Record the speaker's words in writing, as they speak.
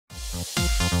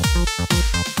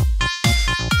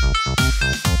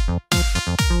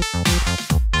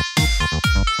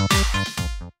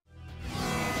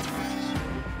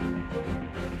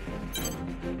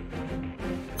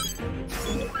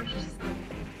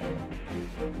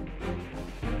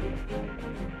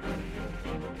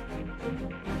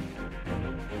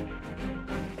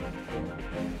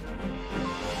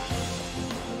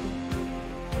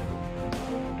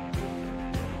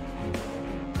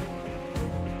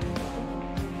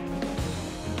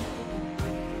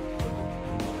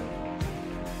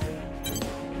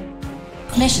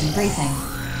Mission briefing.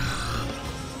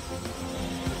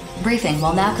 Briefing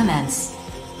will now commence.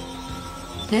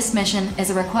 This mission is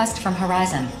a request from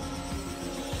Horizon.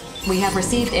 We have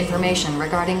received information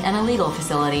regarding an illegal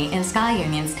facility in Sky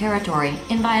Union's territory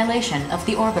in violation of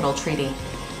the Orbital Treaty.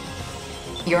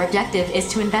 Your objective is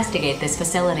to investigate this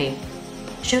facility.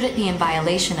 Should it be in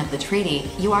violation of the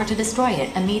treaty, you are to destroy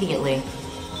it immediately.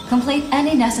 Complete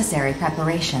any necessary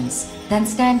preparations, then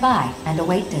stand by and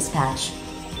await dispatch.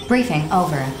 Briefing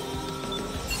over.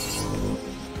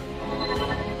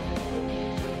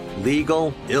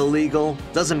 Legal, illegal,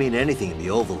 doesn't mean anything in the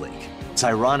Overlink. It's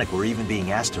ironic we're even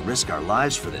being asked to risk our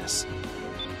lives for this.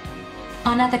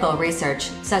 Unethical research,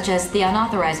 such as the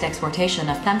unauthorized exportation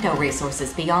of femto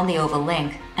resources beyond the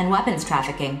Overlink and weapons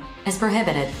trafficking, is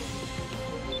prohibited.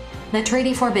 The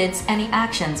treaty forbids any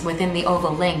actions within the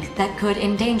Overlink that could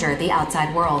endanger the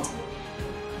outside world.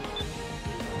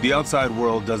 The outside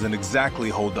world doesn't exactly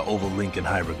hold the Overlink in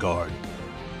high regard.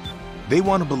 They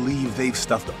want to believe they've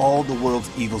stuffed all the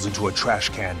world's evils into a trash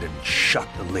can and shut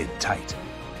the lid tight.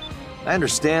 I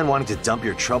understand wanting to dump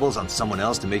your troubles on someone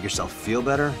else to make yourself feel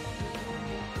better.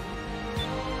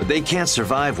 But they can't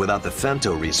survive without the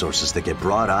femto resources that get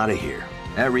brought out of here.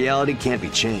 That reality can't be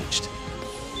changed.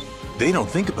 They don't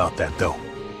think about that, though.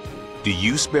 Do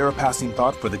you spare a passing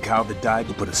thought for the cow that died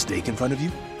to put a steak in front of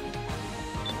you?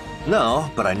 No,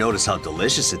 but I notice how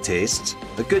delicious it tastes.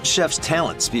 The good chef's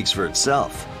talent speaks for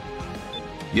itself.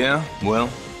 Yeah, well,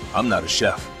 I'm not a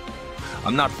chef.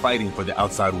 I'm not fighting for the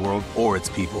outside world or its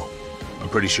people. I'm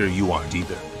pretty sure you aren't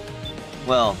either.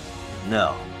 Well,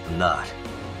 no, I'm not.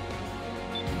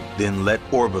 Then let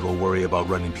Orbital worry about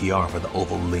running PR for the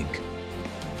Overlink.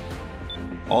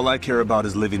 All I care about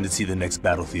is living to see the next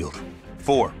battlefield.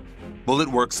 4. Bullet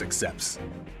Works accepts.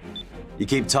 You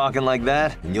keep talking like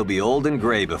that, and you'll be old and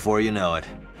gray before you know it.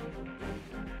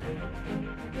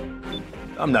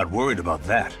 I'm not worried about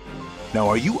that. Now,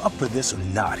 are you up for this or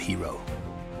not, hero?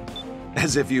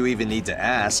 As if you even need to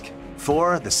ask.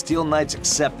 4, the Steel Knights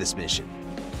accept this mission.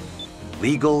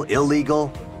 Legal,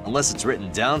 illegal, unless it's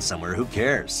written down somewhere, who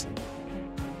cares?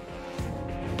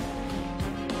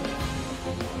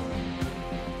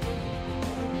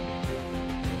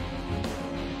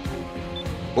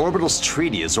 Orbital's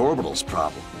treaty is Orbital's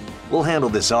problem. We'll handle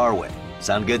this our way.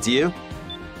 Sound good to you?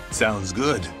 Sounds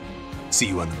good. See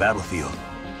you on the battlefield.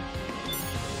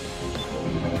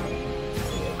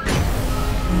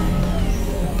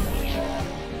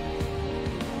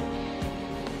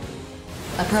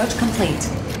 Approach complete.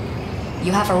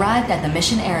 You have arrived at the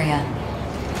mission area.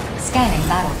 Scanning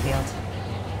battlefield.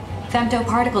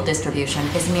 Femtoparticle distribution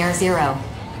is near 0.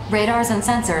 Radars and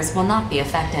sensors will not be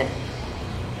affected.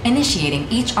 Initiating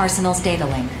each arsenal's data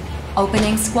link.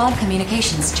 Opening squad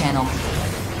communications channel.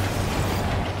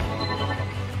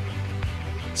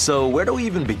 So where do we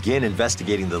even begin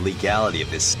investigating the legality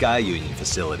of this Sky Union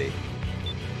facility?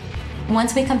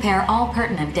 Once we compare all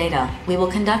pertinent data, we will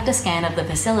conduct a scan of the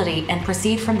facility and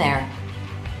proceed from there.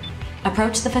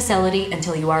 Approach the facility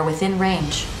until you are within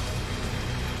range.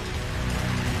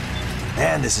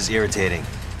 Man, this is irritating.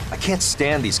 I can't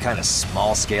stand these kind of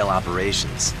small-scale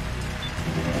operations.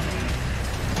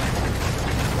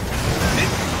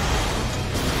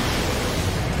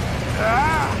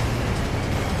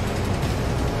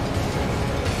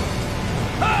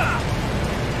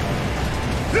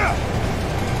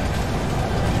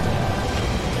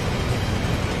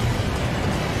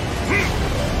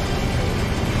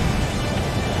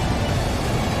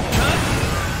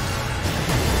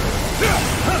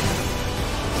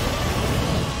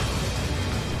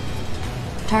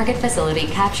 Target facility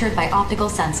captured by optical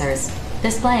sensors,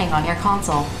 displaying on your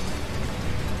console.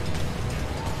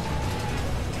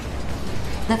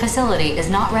 The facility is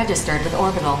not registered with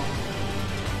Orbital.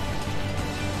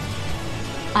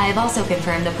 I have also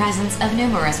confirmed the presence of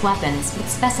numerous weapons with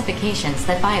specifications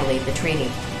that violate the treaty.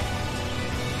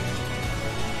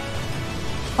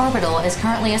 Orbital is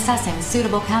currently assessing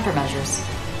suitable countermeasures.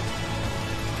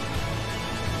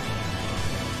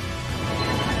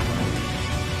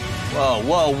 Whoa,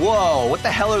 whoa, whoa! What the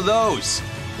hell are those?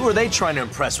 Who are they trying to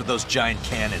impress with those giant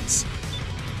cannons?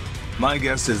 My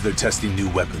guess is they're testing new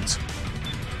weapons.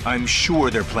 I'm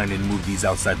sure they're planning to move these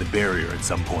outside the barrier at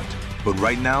some point. But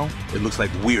right now, it looks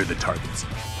like we're the targets.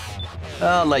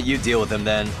 I'll let you deal with them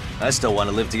then. I still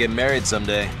want to live to get married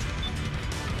someday.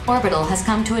 Orbital has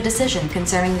come to a decision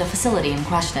concerning the facility in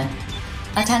question.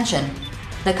 Attention!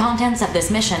 The contents of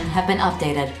this mission have been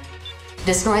updated.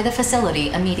 Destroy the facility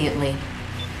immediately.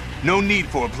 No need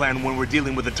for a plan when we're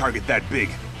dealing with a target that big.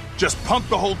 Just pump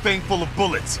the whole thing full of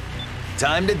bullets.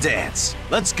 Time to dance.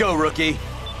 Let's go, rookie.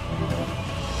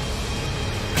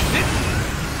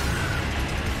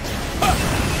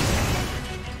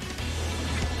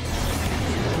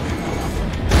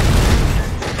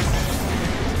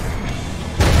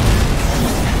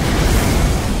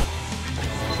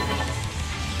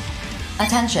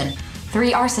 Attention!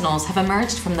 3 arsenals have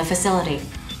emerged from the facility.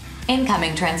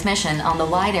 Incoming transmission on the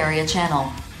wide area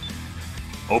channel.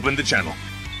 Open the channel.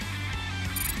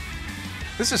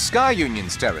 This is Sky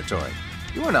Union's territory.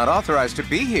 You are not authorized to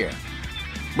be here.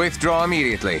 Withdraw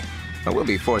immediately, or we'll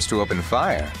be forced to open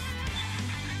fire.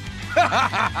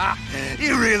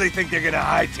 You really think they're gonna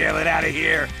hightail it out of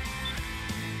here?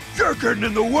 You're getting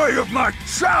in the way of my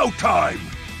chow time!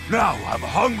 Now I'm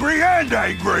hungry and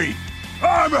angry!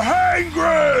 I'm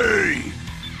hangry!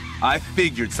 I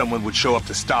figured someone would show up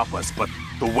to stop us, but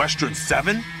the Western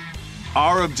 7?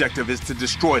 Our objective is to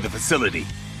destroy the facility.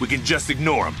 We can just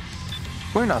ignore them.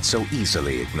 We're not so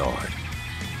easily ignored.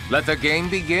 Let the game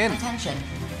begin. Attention!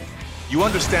 You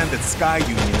understand that Sky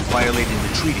Union is violating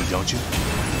the treaty, don't you?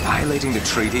 Violating the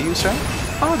treaty, you say?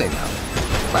 Are they now?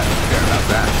 I don't care about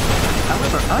that.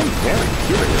 However, I'm very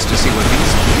curious to see what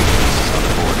these creatures on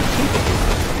board are capable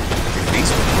of. If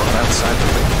these were brought outside the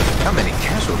ring, how many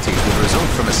casualties would result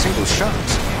from a single shot?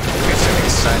 It's an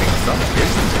exciting thought,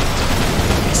 isn't it?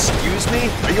 Excuse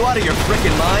me? Are you out of your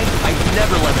frickin' mind? I'd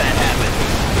never let that happen.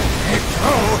 Hey,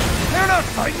 bro! They're not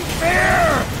fighting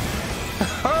fair!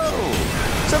 Oh,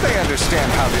 so they understand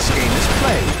how this game is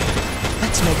played.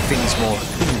 Let's make things more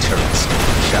interesting,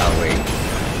 shall we?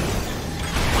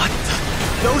 What the?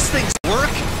 Those things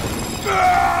work?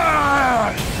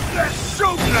 Ah! They're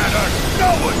shooting at us!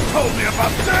 No one told me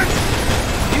about this!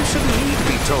 You shouldn't need to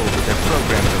be told that they're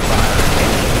programmed to fire at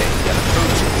anything that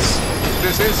approaches.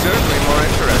 This is certainly more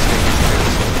interesting, isn't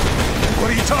it? What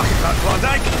are you talking about,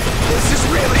 Klondike? This is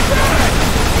really bad!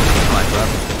 My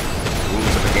brother, the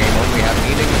rules of the game only have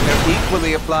meaning if they're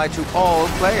equally applied to all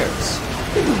players.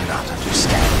 Do you not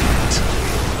understand that?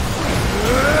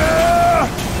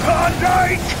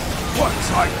 Klondike! Once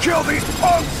I kill these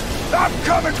punks, I'm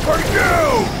coming for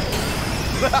you!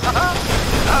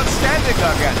 Outstanding,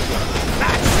 Gargantua.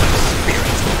 That's the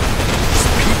spirit. These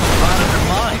people are out of their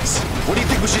minds. What do you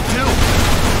think we should do?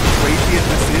 Crazy as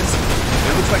this is,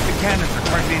 it looks like the cannons are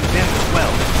targeting them as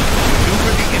well.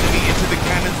 Maneuver the enemy into the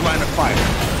cannon's line of fire.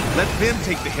 Let them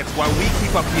take the hits while we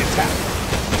keep up the attack.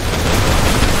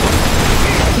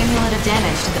 Cumulative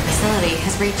damage to the facility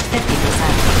has reached 50%.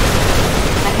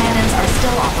 The cannons are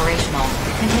still operational.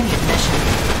 Continue the mission.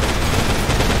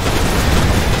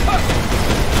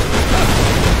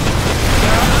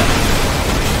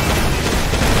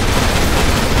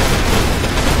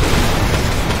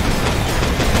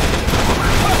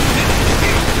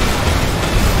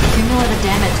 Cumulative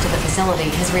damage to the facility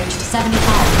has reached 75%.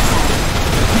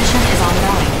 Mission is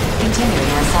ongoing. Continue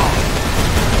your assault.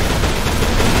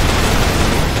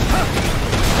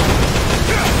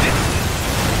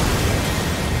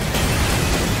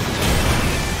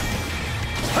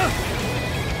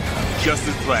 Just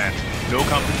as planned. No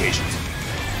complications.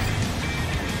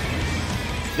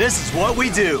 This is what we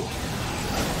do.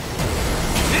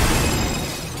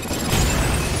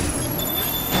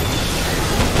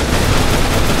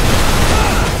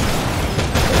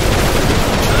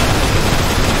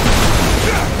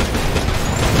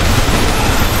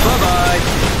 Bye-bye.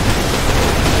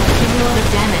 Cumulative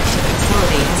damage to the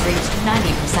facility has reached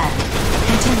 90%.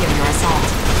 Continue your assault.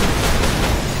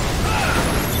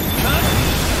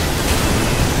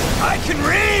 I can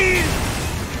read!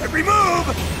 Every move!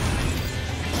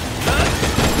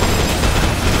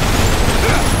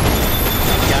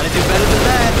 Gotta do better than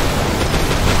that.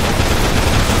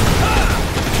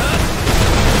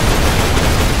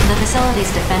 The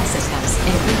facility's defense systems,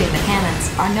 including the cannons,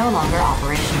 are no longer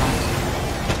operational.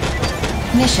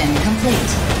 Mission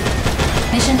complete.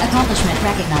 Mission accomplishment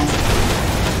recognized.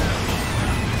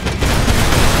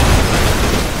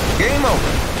 Game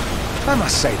over. I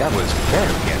must say, that was very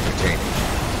entertaining.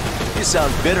 You sound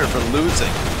bitter for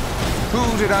losing. Who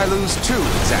did I lose to,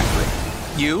 exactly?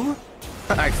 You?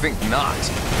 I think not.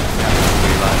 Haven't you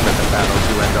realized that the battle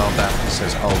to end all battles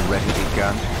has already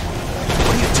begun?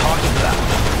 What are you about?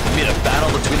 You mean a battle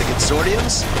between the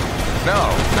consortiums? No,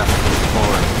 nothing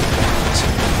more.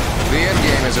 The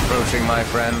endgame is approaching, my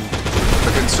friend.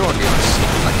 The consortiums,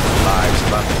 like the lives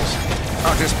of others,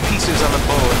 are just pieces on the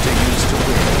board to use to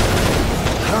win.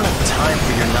 I don't have time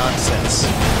for your nonsense.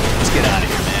 Let's get out of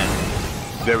here, man.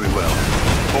 Very well.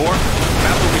 4,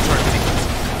 map will return sequence.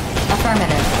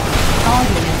 Affirmative. All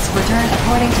units return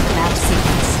according to the map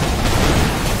sequence.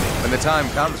 When the time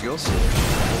comes, you'll see.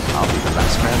 I'll be the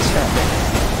last man standing.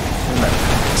 Remember.